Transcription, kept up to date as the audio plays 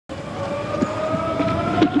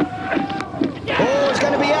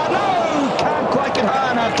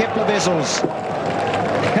Vessels.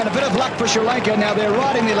 And a bit of luck for Sri Lanka. Now they're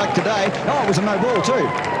riding their luck today. Oh, it was a no ball too.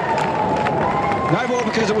 No ball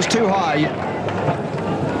because it was too high.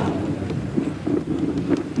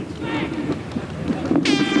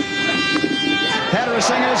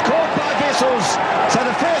 Hathurusingha is caught by Vessels. So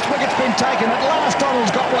the first wicket's been taken. At last,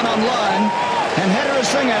 Donald's got one on line. And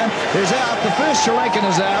Hathurusingha is out. The first Sri Lankan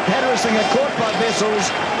is out. Hathurusingha caught by Vessels.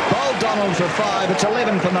 Bowled Donald for 5. It's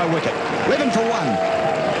 11 for no wicket. 11 for 1.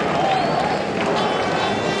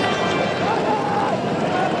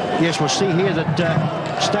 Yes, we'll see here that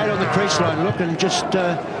stayed on the crease line, look, and just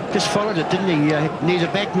followed it, didn't he? Neither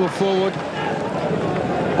back nor forward.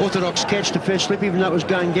 Orthodox catch the first slip, even though it was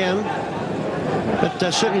going down. But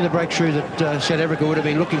certainly the breakthrough that South Africa would have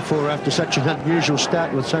been looking for after such an unusual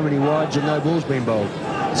start with so many wides and no balls being bowled.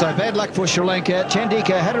 So bad luck for Sri Lanka.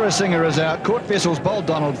 Chandika Hathurusingha is out. Caught Vessels, bowled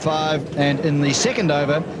Donald 5. And in the second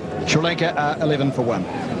over, Sri Lanka are 11 for 1.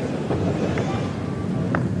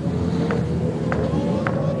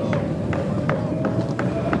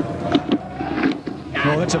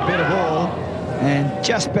 Well, that's a better ball, and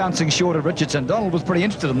just bouncing short of Richardson. Donald was pretty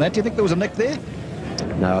interested in that. Do you think there was a nick there?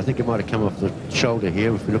 No, I think it might have come off the shoulder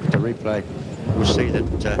here. If we look at the replay, we'll see that,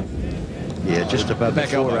 yeah, just above the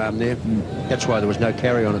forearm there. That's why there was no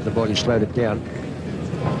carry on it. The body slowed it down. Big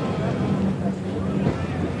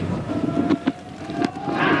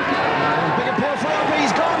appeal for him, but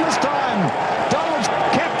he's gone this time. Donald's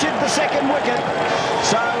captured the second wicket.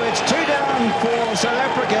 So it's 2 down for South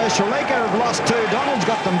Africa. Sri Lanka have lost 2. Donald's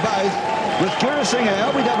got them both. With Hathurusingha,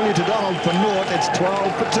 LBW to Donald for naught. It's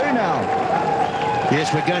 12 for 2 now.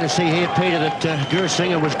 Yes, we're going to see here, Peter, that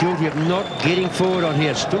Hathurusingha was guilty of not getting forward on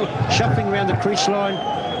here. Still shuffling around the crease line.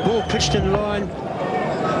 Ball pitched in line.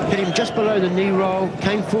 Hit him just below the knee roll.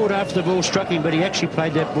 Came forward after the ball struck him, but he actually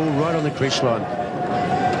played that ball right on the crease line.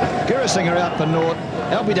 Hathurusingha out for naught.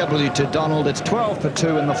 LBW to Donald. It's 12 for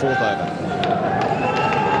 2 in the fourth over.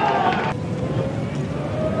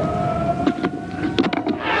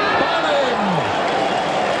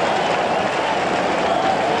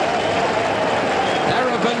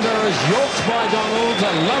 Yorked by Donald,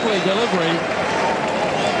 a lovely delivery.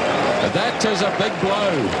 That is a big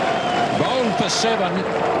blow. Bowled for 7,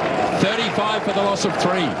 35 for the loss of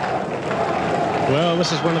 3. Well,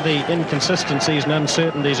 this is one of the inconsistencies and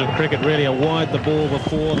uncertainties of cricket, really. A wide the ball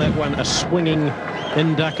before, that one a swinging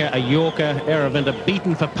inducker, a Yorker. Aravinda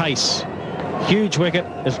beaten for pace. Huge wicket.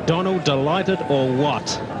 Is Donald delighted or what?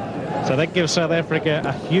 So that gives South Africa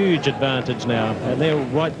a huge advantage now, and they're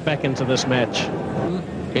right back into this match.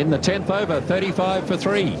 In the 10th over, 35 for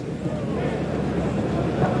 3.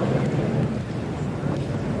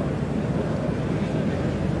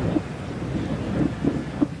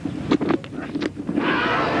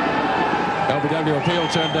 LBW appeal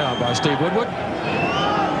turned down by Steve Woodward.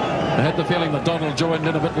 I had the feeling that Donald joined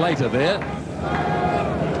in a bit later there.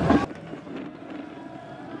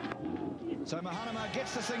 So Mahanama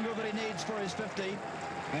gets the single that he needs for his 50,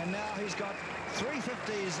 and now he's got 3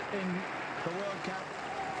 50s in the World Cup.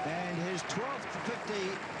 And his 12th 50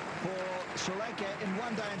 for Sri Lanka in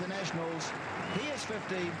one-day internationals. He is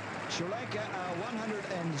 50. Sri Lanka are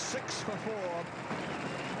 106 for 4.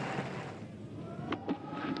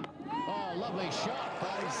 Oh, lovely shot.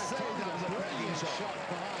 I say that was a brilliant shot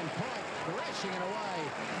behind point, crashing it away.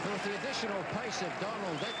 With the additional pace of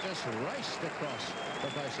Donald, that just raced across the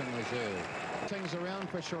basin reserve. Things around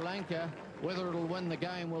for Sri Lanka. Whether it'll win the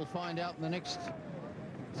game, we'll find out in the next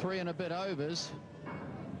 3 and a bit overs.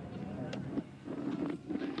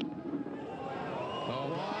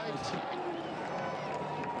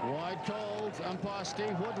 Wide called, umpire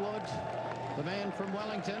Steve Woodward, the man from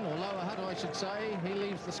Wellington, or Lower Hutt I should say. He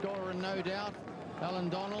leaves the scorer in no doubt. Allan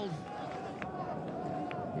Donald,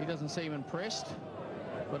 he doesn't seem impressed,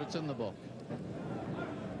 but it's in the book.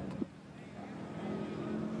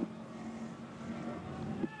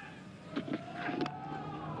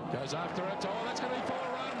 Goes after it. Oh, that's going to be 4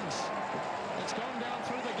 runs. It's gone down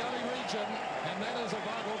through the gully region, and that is a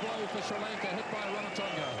vital blow for Sri Lanka, hit by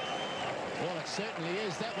Ranatonga. Well, it certainly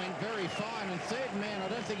is. That went very fine. And third man, I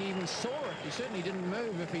don't think he even saw it. He certainly didn't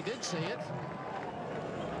move if he did see it.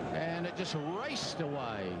 And it just raced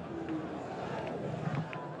away.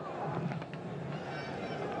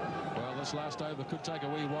 Well, this last over could take a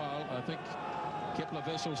wee while. I think Kepler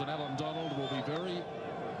Vessels and Allan Donald will be very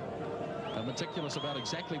meticulous about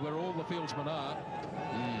exactly where all the fieldsmen are.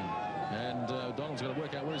 And Donald's going to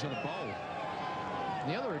work out where he's going to bowl.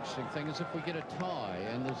 The other interesting thing is if we get a tie,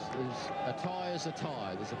 and there's a tie is a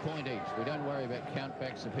tie. There's a point each. We don't worry about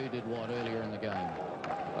countbacks of who did what earlier in the game.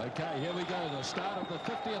 Okay, here we go. The start of the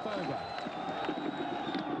 50th over.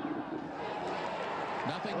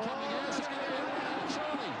 Nothing coming in. It's going to be a run out,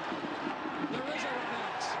 surely. There is a run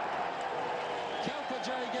out.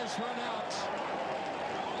 Kalpajay gets run out.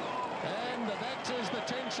 And that is the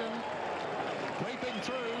tension creeping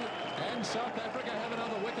through. And South Africa have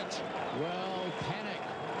another wicket. Well, panic.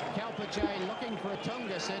 Kalpajay, looking for a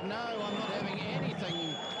Tunga, said, no, I'm not having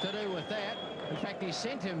anything to do with that. In fact, he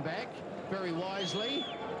sent him back very wisely,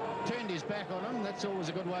 turned his back on him. That's always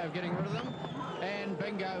a good way of getting rid of them. And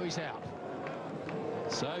bingo, he's out.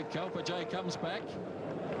 So Kalpajay comes back.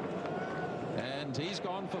 And he's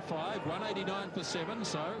gone for 5, 189 for 7,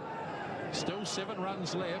 so still 7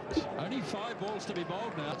 runs left. Only 5 balls to be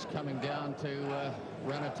bowled now. It's coming down to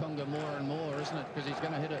Ranatunga more and more, isn't it? Because he's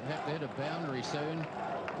going to have to hit a boundary soon.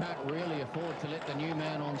 Can't really afford to let the new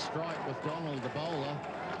man on strike with Donald, the bowler.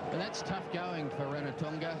 And that's tough going for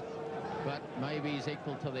Ranatunga, but maybe he's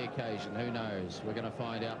equal to the occasion. Who knows? We're going to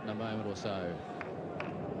find out in a moment or so.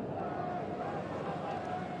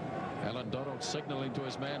 Allan Donald signalling to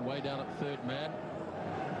his man way down at third man.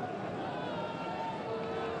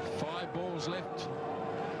 5 balls left.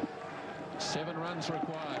 7 runs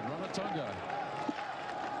required. Ranatunga.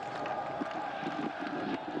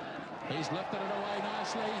 He's lifted it away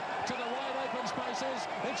nicely to the wide open spaces.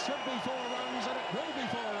 It should be 4 runs, and it will be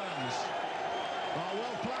 4 runs. Oh,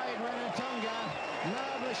 well played, Ranatunga.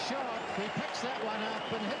 Marvellous shot. He picks that one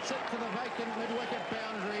up and hits it to the vacant mid-wicket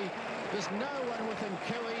boundary. There's no one within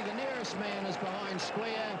Kiwi. The nearest man is behind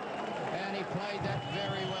square, and he played that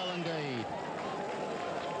very well indeed.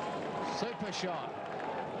 Super shot.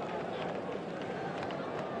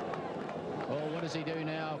 Oh, what does he do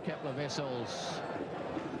now, Kepler Wessels?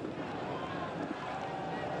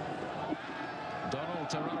 Donald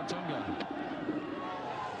to Ranatunga.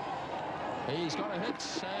 He's got a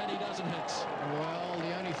hit, and he doesn't hit. Well,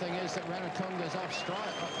 the only thing is that Ranatunga's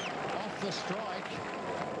off the strike.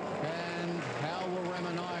 And how will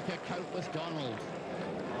Ramanayake cope with Donald?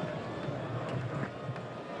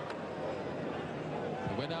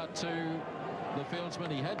 He went out to the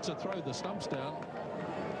fieldsman. He had to throw the stumps down.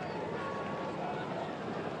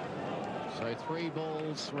 So 3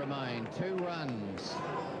 balls remain, 2 runs.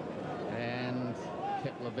 And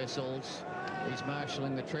Kepler Wessels, he's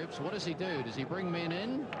marshalling the troops. What does he do? Does he bring men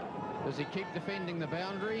in? Does he keep defending the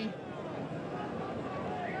boundary?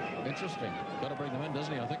 Interesting. Got to bring them in,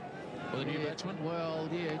 doesn't he, I think, for the new batsman? Well,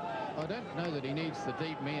 yeah. I don't know that he needs the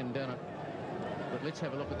deep men down it. But let's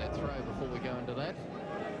have a look at that throw before we go into that.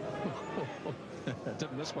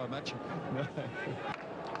 Didn't miss by much.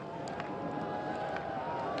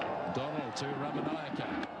 Donald to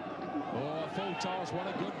Ramanayake. Oh, full toss. What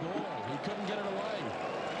a good ball. He couldn't get it away.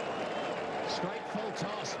 Straight full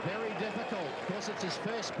toss. Very difficult. Of course, it's his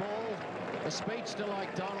first ball. A speedster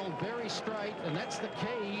like Donald, very straight, and that's the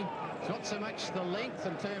key. It's not so much the length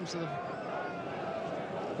in terms of the...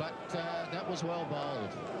 But that was well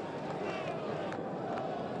bowled.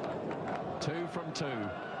 2 from 2.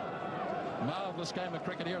 Marvellous game of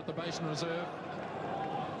cricket here at the Basin Reserve.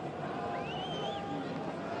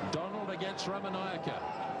 Donald against Ramanayake.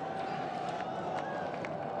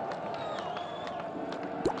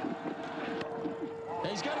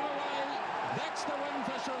 He's getting away. That's the win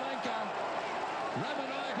for Sri Lanka.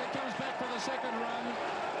 Ramanayake comes back for the second run.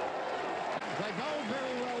 They bowled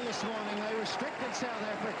very well this morning. They restricted South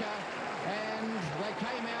Africa, and they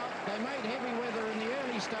came out. They made heavy weather in the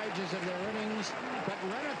early stages of their innings, but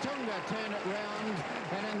Ranatunga turned it round,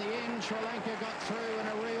 and in the end, Sri Lanka got through in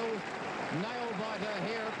a real nail-biter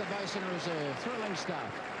here at the Basin Reserve. Thrilling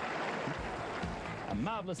stuff. A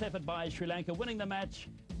marvellous effort by Sri Lanka, winning the match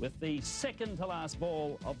with the second to last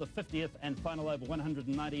ball of the 50th and final over,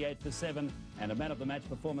 198 for 7, and a man of the match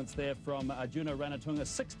performance there from Arjuna Ranatunga,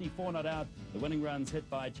 64 not out. The winning runs hit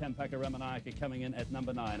by Champaka Ramanayake coming in at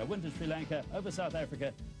number 9. A win to Sri Lanka over South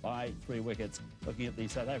Africa by 3 wickets. Looking at the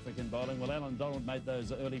South African bowling, well, Allan Donald made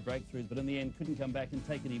those early breakthroughs, but in the end couldn't come back and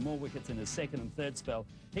take any more wickets in his second and third spell.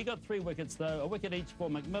 He got 3 wickets though, a wicket each for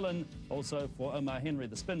McMillan, also for Omar Henry,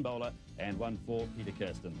 the spin bowler, and 1 for Peter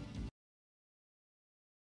Kirsten.